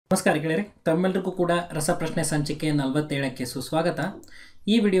ನಮಸ್ಕಾರ ಗೆಳೆಯರೆ, ತಮ್ಮೆಲ್ಲರಿಗೂ ಕೂಡ ರಸಪ್ರಶ್ನೆ ಸಂಚಿಕೆ 47ಕ್ಕೆ ಸುಸ್ವಾಗತ.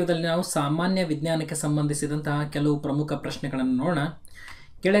 ಈ ವಿಡಿಯೋದಲ್ಲಿ ನಾವು ಸಾಮಾನ್ಯ ವಿಜ್ಞಾನಕ್ಕೆ ಸಂಬಂಧಿಸಿದಂತಹ ಕೆಲವು ಪ್ರಮುಖ ಪ್ರಶ್ನೆಗಳನ್ನು ನೋಡೋಣ.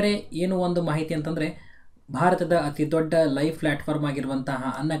 ಗೆಳೆಯರೆ, ಏನು ಒಂದು ಮಾಹಿತಿ ಅಂತಂದರೆ, ಭಾರತದ ಅತಿ ದೊಡ್ಡ ಲೈವ್ ಪ್ಲ್ಯಾಟ್ಫಾರ್ಮ್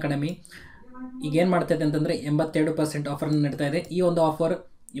ಆಗಿರುವಂತಹ ಅನ್ಅಕಾಡೆಮಿ ಈಗೇನು ಮಾಡ್ತಾಯಿದೆ ಅಂತಂದರೆ 82% ಆಫರನ್ನು ನೀಡ್ತಾ ಇದೆ. ಈ ಒಂದು ಆಫರ್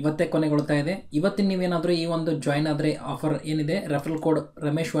ಇವತ್ತೇ ಕೊನೆಗೊಳ್ತಾ ಇದೆ. ಇವತ್ತಿನ ನೀವೇನಾದರೂ ಈ ಒಂದು ಜಾಯ್ನ್ ಆದರೆ ಆಫರ್ ಏನಿದೆ, ರೆಫರಲ್ ಕೋಡ್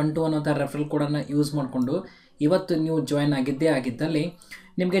ರಮೇಶ್12 ಅನ್ನೋಂಥ ರೆಫರಲ್ ಕೋಡನ್ನು ಯೂಸ್ ಮಾಡಿಕೊಂಡು ಇವತ್ತು ನೀವು ಜಾಯ್ನ್ ಆಗಿದ್ದಲ್ಲಿ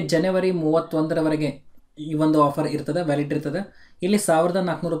ನಿಮಗೆ ಜನವರಿ 31ರವರೆಗೆ ಈ ಒಂದು ಆಫರ್ ಇರ್ತದೆ, ವ್ಯಾಲಿಡ್ ಇರ್ತದೆ. ಇಲ್ಲಿ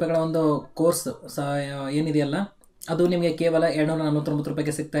 1400 ರೂಪಾಯಿಗಳ ಒಂದು ಕೋರ್ಸ್ ಏನಿದೆಯಲ್ಲ, ಅದು ನಿಮಗೆ ಕೇವಲ 749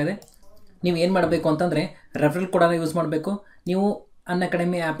 ರೂಪಾಯಿಗೆ ಸಿಗ್ತಾ ಇದೆ. ನೀವು ಏನು ಮಾಡಬೇಕು ಅಂತಂದರೆ ರೆಫರಲ್ ಕೋಡನ್ನು ಯೂಸ್ ಮಾಡಬೇಕು. ನೀವು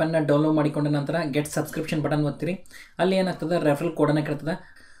ಅನ್ಅಕಾಡೆಮಿ ಆ್ಯಪನ್ನು ಡೌನ್ಲೋಡ್ ಮಾಡಿಕೊಂಡ ನಂತರ ಗೆಟ್ ಸಬ್ಸ್ಕ್ರಿಪ್ಷನ್ ಬಟನ್ ಒತ್ತಿರಿ. ಅಲ್ಲಿ ಏನಾಗ್ತದೆ, ರೆಫರಲ್ ಕೋಡನ್ನು ಕೇಳ್ತದೆ.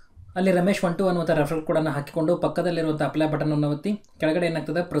 ಅಲ್ಲಿ ರಮೇಶ್12 ಅನ್ನುವಂಥ ರೆಫರಲ್ ಕೋಡನ್ನು ಹಾಕಿಕೊಂಡು ಪಕ್ಕದಲ್ಲಿರುವಂಥ ಅಪ್ಲೈ ಬಟನನ್ನು ಒತ್ತಿ ಕೆಳಗಡೆ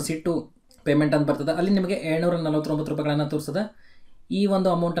ಏನಾಗ್ತದೆ, ಪ್ರೊಸೀಡ್ ಟು ಪೇಮೆಂಟ್ ಅಂತ ಬರ್ತದೆ. ಅಲ್ಲಿ ನಿಮಗೆ 749 ರೂಪಾಯಿಗಳನ್ನು ತೋರಿಸ್ತದೆ. ಈ ಒಂದು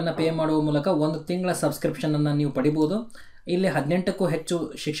ಅಮೌಂಟನ್ನು ಪೇ ಮಾಡುವ ಮೂಲಕ ಒಂದು ತಿಂಗಳ ಸಬ್ಸ್ಕ್ರಿಪ್ಷನನ್ನು ನೀವು ಪಡಿಬೋದು. ಇಲ್ಲಿ 18ಕ್ಕೂ ಹೆಚ್ಚು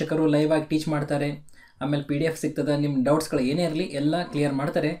ಶಿಕ್ಷಕರು ಲೈವ್ ಆಗಿ ಟೀಚ್ ಮಾಡ್ತಾರೆ. ಆಮೇಲೆ PDF ಸಿಗ್ತದೆ. ನಿಮ್ಮ ಡೌಟ್ಸ್ಗಳು ಏನೇ ಇರಲಿ ಎಲ್ಲ ಕ್ಲಿಯರ್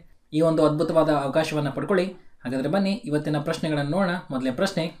ಮಾಡ್ತಾರೆ. ಈ ಒಂದು ಅದ್ಭುತವಾದ ಅವಕಾಶವನ್ನು ಪಡ್ಕೊಳ್ಳಿ. ಹಾಗಾದರೆ ಬನ್ನಿ ಇವತ್ತಿನ ಪ್ರಶ್ನೆಗಳನ್ನು ನೋಡೋಣ. ಮೊದಲನೇ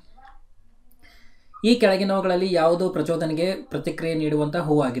ಪ್ರಶ್ನೆ, ಈ ಕೆಳಗಿನವುಗಳಲ್ಲಿ ಯಾವುದು ಪ್ರಚೋದನೆಗೆ ಪ್ರತಿಕ್ರಿಯೆ ನೀಡುವಂಥ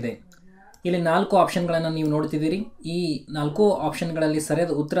ಹೂವಾಗಿದೆ? ಇಲ್ಲಿ 4 ಆಪ್ಷನ್ಗಳನ್ನು ನೀವು ನೋಡ್ತಿದ್ದೀರಿ. ಈ 4 ಆಪ್ಷನ್ಗಳಲ್ಲಿ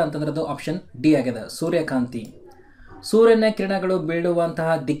ಸರಿಯಾದ ಉತ್ತರ ಅಂತಂದ್ರೆ ಅದು ಆಪ್ಷನ್ ಡಿ ಆಗಿದೆ, ಸೂರ್ಯಕಾಂತಿ. ಸೂರ್ಯನ ಕಿರಣಗಳು ಬೀಳುವಂತಹ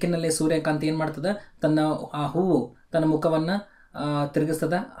ದಿಕ್ಕಿನಲ್ಲಿ ಸೂರ್ಯಕಾಂತಿ ಏನು ಮಾಡ್ತದೆ, ಆ ಹೂವು ತನ್ನ ಮುಖವನ್ನು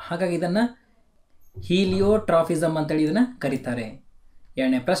ತಿರುಗಿಸ್ತದೆ. ಹಾಗಾಗಿ ಇದನ್ನು ಹೀಲಿಯೋಟ್ರಾಫಿಸಮ್ ಅಂತೇಳಿ ಇದನ್ನು ಕರೀತಾರೆ.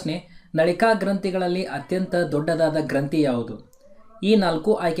 2ನೇ ಪ್ರಶ್ನೆ, ನಳಿಕಾ ಗ್ರಂಥಿಗಳಲ್ಲಿ ಅತ್ಯಂತ ದೊಡ್ಡದಾದ ಗ್ರಂಥಿ ಯಾವುದು? ಈ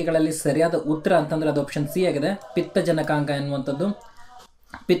 4 ಆಯ್ಕೆಗಳಲ್ಲಿ ಸರಿಯಾದ ಉತ್ತರ ಅಂತಂದ್ರೆ ಅದು ಆಪ್ಷನ್ ಸಿ ಆಗಿದೆ, ಪಿತ್ತಜನಕಾಂಗ ಎನ್ನುವಂಥದ್ದು.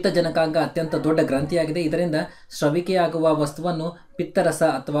 ಪಿತ್ತಜನಕಾಂಗ ಅತ್ಯಂತ ದೊಡ್ಡ ಗ್ರಂಥಿಯಾಗಿದೆ. ಇದರಿಂದ ಸ್ರವಿಕೆಯಾಗುವ ವಸ್ತುವನ್ನು ಪಿತ್ತರಸ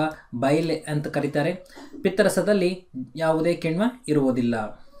ಅಥವಾ ಬೈಲೆ ಅಂತ ಕರೀತಾರೆ. ಪಿತ್ತರಸದಲ್ಲಿ ಯಾವುದೇ ಕಿಣ್ವ ಇರುವುದಿಲ್ಲ.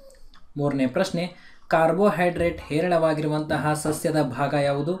 3ನೇ ಪ್ರಶ್ನೆ, ಕಾರ್ಬೋಹೈಡ್ರೇಟ್ ಹೇರಳವಾಗಿರುವಂತಹ ಸಸ್ಯದ ಭಾಗ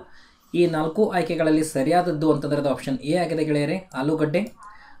ಯಾವುದು? ಈ 4 ಆಯ್ಕೆಗಳಲ್ಲಿ ಸರಿಯಾದದ್ದು ಅಂತಂದ್ರೆ ಅದು ಆಪ್ಷನ್ ಎ ಆಗಿದೆ ಗೆಳೆಯರೆ, ಆಲೂಗಡ್ಡೆ.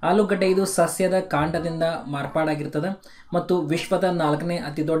 ಆಲೂಗಡ್ಡೆ ಇದು ಸಸ್ಯದ ಕಾಂಡದಿಂದ ಮಾರ್ಪಾಡಾಗಿರ್ತದೆ ಮತ್ತು ವಿಶ್ವದ 4ನೇ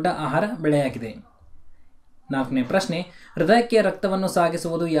ಅತಿ ದೊಡ್ಡ ಆಹಾರ ಬೆಳೆಯಾಗಿದೆ. 4ನೇ ಪ್ರಶ್ನೆ, ಹೃದಯಕ್ಕೆ ರಕ್ತವನ್ನು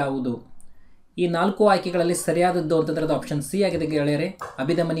ಸಾಗಿಸುವುದು ಯಾವುದು? ಈ 4 ಆಯ್ಕೆಗಳಲ್ಲಿ ಸರಿಯಾದದ್ದು ಅಂತಂದ್ರೆ ಅದು ಆಪ್ಷನ್ ಸಿ ಆಗಿದೆ ಗೆಳೆಯರೆ,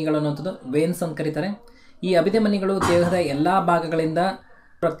 ಅಭಿಧಮನಿಗಳು ಅನ್ನುವಂಥದ್ದು, ವೇನ್ಸ್ ಅಂತ ಕರೀತಾರೆ. ಈ ಅಭಿಧಮನಿಗಳು ದೇಹದ ಎಲ್ಲ ಭಾಗಗಳಿಂದ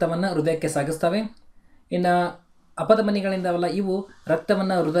ರಕ್ತವನ್ನು ಹೃದಯಕ್ಕೆ ಸಾಗಿಸ್ತವೆ. ಇನ್ನು ಅಪಧಮನಿಗಳಿಂದವಲ್ಲ, ಇವು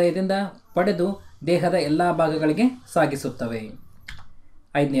ರಕ್ತವನ್ನು ಹೃದಯದಿಂದ ಪಡೆದು ದೇಹದ ಎಲ್ಲ ಭಾಗಗಳಿಗೆ ಸಾಗಿಸುತ್ತವೆ.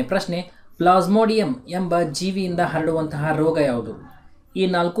 5ನೇ ಪ್ರಶ್ನೆ, ಪ್ಲಾಸ್ಮೋಡಿಯಂ ಎಂಬ ಜೀವಿಯಿಂದ ಹರಡುವಂತಹ ರೋಗ ಯಾವುದು? ಈ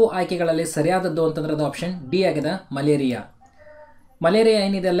 4 ಆಯ್ಕೆಗಳಲ್ಲಿ ಸರಿಯಾದದ್ದು ಅಂತಂದ್ರೆ ಅದು ಆಪ್ಷನ್ ಡಿ ಆಗಿದೆ, ಮಲೇರಿಯಾ. ಮಲೇರಿಯಾ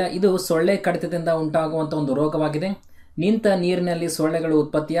ಏನಿದೆಯಲ್ಲ, ಇದು ಸೊಳ್ಳೆ ಕಡಿತದಿಂದ ಉಂಟಾಗುವಂಥ ಒಂದು ರೋಗವಾಗಿದೆ. ನಿಂತ ನೀರಿನಲ್ಲಿ ಸೊಳ್ಳೆಗಳು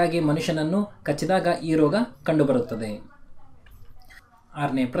ಉತ್ಪತ್ತಿಯಾಗಿ ಮನುಷ್ಯನನ್ನು ಕಚ್ಚಿದಾಗ ಈ ರೋಗ ಕಂಡುಬರುತ್ತದೆ.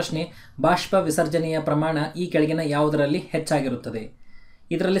 6ನೇ ಪ್ರಶ್ನೆ, ಬಾಷ್ಪ ವಿಸರ್ಜನೆಯ ಪ್ರಮಾಣ ಈ ಕೆಳಗಿನ ಯಾವುದರಲ್ಲಿ ಹೆಚ್ಚಾಗಿರುತ್ತದೆ?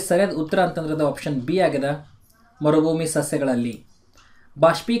 ಇದರಲ್ಲಿ ಸರಿಯಾದ ಉತ್ತರ ಅಂತಂದ್ರೆ ಅದು ಆಪ್ಷನ್ ಬಿ ಆಗಿದೆ, ಮರುಭೂಮಿ ಸಸ್ಯಗಳಲ್ಲಿ.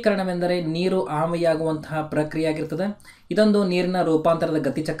 ಬಾಷ್ಪೀಕರಣವೆಂದರೆ ನೀರು ಆವಿಯಾಗುವಂತಹ ಪ್ರಕ್ರಿಯೆ ಆಗಿರ್ತದೆ. ಇದೊಂದು ನೀರಿನ ರೂಪಾಂತರದ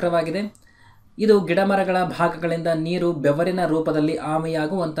ಗತಿಚಕ್ರವಾಗಿದೆ. ಇದು ಗಿಡಮರಗಳ ಭಾಗಗಳಿಂದ ನೀರು ಬೆವರಿನ ರೂಪದಲ್ಲಿ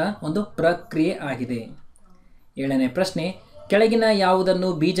ಆವಿಯಾಗುವಂಥ ಒಂದು ಪ್ರಕ್ರಿಯೆ ಆಗಿದೆ. 7ನೇ ಪ್ರಶ್ನೆ, ಕೆಳಗಿನ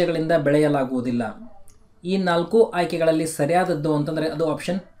ಯಾವುದನ್ನು ಬೀಜಗಳಿಂದ ಬೆಳೆಯಲಾಗುವುದಿಲ್ಲ? ಈ 4 ಆಯ್ಕೆಗಳಲ್ಲಿ ಸರಿಯಾದದ್ದು ಅಂತಂದರೆ ಅದು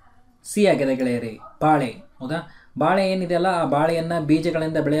ಆಪ್ಷನ್ ಸಿ ಆಗಿದೆ ಗೆಳೆಯರೆ, ಬಾಳೆ. ಹೌದಾ? ಬಾಳೆ ಏನಿದೆಯಲ್ಲ, ಆ ಬಾಳೆಯನ್ನು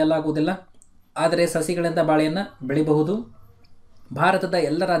ಬೀಜಗಳಿಂದ ಬೆಳೆಯಲಾಗುವುದಿಲ್ಲ, ಆದರೆ ಸಸಿಗಳಿಂದ ಬಾಳೆಯನ್ನು ಬೆಳಿಬಹುದು. ಭಾರತದ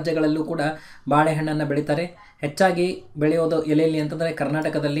ಎಲ್ಲ ರಾಜ್ಯಗಳಲ್ಲೂ ಕೂಡ ಬಾಳೆಹಣ್ಣನ್ನು ಬೆಳೀತಾರೆ. ಹೆಚ್ಚಾಗಿ ಬೆಳೆಯೋದು ಎಲೆಯಲ್ಲಿ ಅಂತಂದರೆ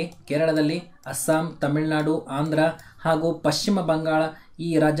ಕರ್ನಾಟಕದಲ್ಲಿ, ಕೇರಳದಲ್ಲಿ, ಅಸ್ಸಾಂ, ತಮಿಳುನಾಡು, ಆಂಧ್ರ ಹಾಗೂ ಪಶ್ಚಿಮ ಬಂಗಾಳ ಈ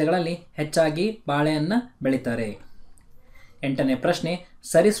ರಾಜ್ಯಗಳಲ್ಲಿ ಹೆಚ್ಚಾಗಿ ಬಾಳೆಯನ್ನು ಬೆಳೀತಾರೆ. 8ನೇ ಪ್ರಶ್ನೆ,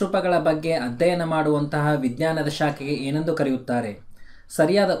 ಸರೀಸೃಪಗಳ ಬಗ್ಗೆ ಅಧ್ಯಯನ ಮಾಡುವಂತಹ ವಿಜ್ಞಾನದ ಶಾಖೆಗೆ ಏನೆಂದು ಕರೆಯುತ್ತಾರೆ?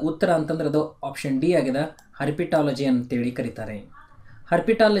 ಸರಿಯಾದ ಉತ್ತರ ಅಂತಂದ್ರೆ ಅದು ಆಪ್ಷನ್ ಡಿ ಆಗಿದೆ, ಹರ್ಪಿಟಾಲಜಿ ಅಂತೇಳಿ ಕರೀತಾರೆ.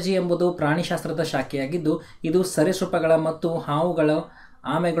 ಹರ್ಪಿಟಾಲಜಿ ಎಂಬುದು ಪ್ರಾಣಿಶಾಸ್ತ್ರದ ಶಾಖೆಯಾಗಿದ್ದು ಇದು ಸರೀಸೃಪಗಳ ಮತ್ತು ಹಾವುಗಳು,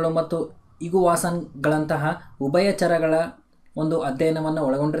 ಆಮೆಗಳು ಮತ್ತು ಇಗುವಾಸನ್ಗಳಂತಹ ಉಭಯಚರಗಳ ಒಂದು ಅಧ್ಯಯನವನ್ನು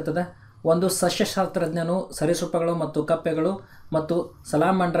ಒಳಗೊಂಡಿರ್ತದೆ. ಒಂದು ಸಸ್ಯಶಾಸ್ತ್ರಜ್ಞನು ಸರೀಸೃಪಗಳು ಮತ್ತು ಕಪ್ಪೆಗಳು ಮತ್ತು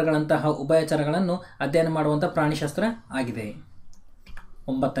ಸಲಾಮಾಂಡ್ರಗಳಂತಹ ಉಭಯಚರಗಳನ್ನು ಅಧ್ಯಯನ ಮಾಡುವಂಥ ಪ್ರಾಣಿಶಾಸ್ತ್ರ ಆಗಿದೆ.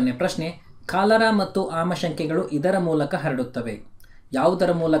 9ನೇ ಪ್ರಶ್ನೆ, ಕಾಲರಾ ಮತ್ತು ಆಮಶಂಕೆಗಳು ಇದರ ಮೂಲಕ ಹರಡುತ್ತವೆ.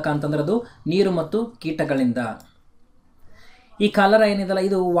 ಯಾವುದರ ಮೂಲಕ ಅಂತಂದ್ರೆ ಅದು ನೀರು ಮತ್ತು ಕೀಟಗಳಿಂದ. ಈ ಕಾಲರಾ ಏನಿದೆಯಲ್ಲ,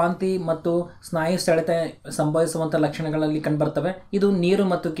 ಇದು ವಾಂತಿ ಮತ್ತು ಸ್ನಾಯು ಸೆಳೆತ ಸಂಭವಿಸುವಂಥ ಲಕ್ಷಣಗಳಲ್ಲಿ ಕಂಡುಬರ್ತವೆ. ಇದು ನೀರು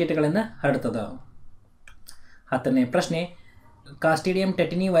ಮತ್ತು ಕೀಟಗಳಿಂದ ಹರಡುತ್ತದೆ. 10ನೇ ಪ್ರಶ್ನೆ, ಕಾಸ್ಟಿಡಿಯಂ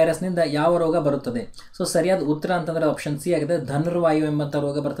ಟೆಟಿನಿ ವೈರಸ್ನಿಂದ ಯಾವ ರೋಗ ಬರುತ್ತದೆ? ಸೊ ಸರಿಯಾದ ಉತ್ತರ ಅಂತಂದರೆ ಆಪ್ಷನ್ ಸಿ ಆಗಿದೆ, ಧನುರ್ವಾಯು ಎಂಬಂಥ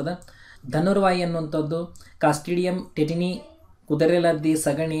ರೋಗ ಬರ್ತದೆ. ಧನುರ್ವಾಯು ಅನ್ನುವಂಥದ್ದು ಕಾಸ್ಟಿಡಿಯಂ ಟೆಟಿನಿ ಕುದುರೆಲದ್ದಿ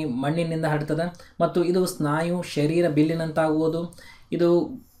ಸಗಣಿ ಮಣ್ಣಿನಿಂದ ಹರಡ್ತದೆ ಮತ್ತು ಇದು ಸ್ನಾಯು ಶರೀರ ಬಿಲ್ಲಿನಂತಾಗುವುದು. ಇದು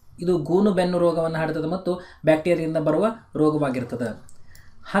ಇದು ಗೂನು ಬೆನ್ನು ರೋಗವನ್ನು ಹರಡ್ತದೆ ಮತ್ತು ಬ್ಯಾಕ್ಟೀರಿಯಾದಿಂದ ಬರುವ ರೋಗವಾಗಿರ್ತದೆ.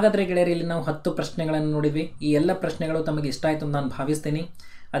 ಹಾಗಾದರೆ ಗೆಳೆಯರಿ, ಇಲ್ಲಿ ನಾವು 10 ಪ್ರಶ್ನೆಗಳನ್ನು ನೋಡಿದ್ವಿ. ಈ ಎಲ್ಲ ಪ್ರಶ್ನೆಗಳು ತಮಗೆ ಇಷ್ಟ ಆಯಿತು ಅಂತ ನಾನು ಭಾವಿಸ್ತೀನಿ.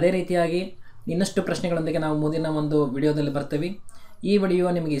 ಅದೇ ರೀತಿಯಾಗಿ ಇನ್ನಷ್ಟು ಪ್ರಶ್ನೆಗಳೊಂದಿಗೆ ನಾವು ಮುಂದಿನ ಒಂದು ವಿಡಿಯೋದಲ್ಲಿ ಬರ್ತೀವಿ. ಈ ವಿಡಿಯೋ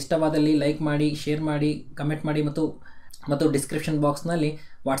ನಿಮಗೆ ಇಷ್ಟವಾದಲ್ಲಿ ಲೈಕ್ ಮಾಡಿ, ಶೇರ್ ಮಾಡಿ, ಕಮೆಂಟ್ ಮಾಡಿ ಮತ್ತು ಡಿಸ್ಕ್ರಿಪ್ಷನ್ ಬಾಕ್ಸ್ನಲ್ಲಿ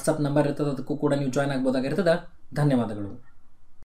ವಾಟ್ಸಪ್ ನಂಬರ್ ಇರ್ತದೆ, ಅದಕ್ಕೂ ಕೂಡ ನೀವು ಜಾಯ್ನ್ ಆಗ್ಬೋದಾಗಿರ್ತದೆ. ಧನ್ಯವಾದಗಳು.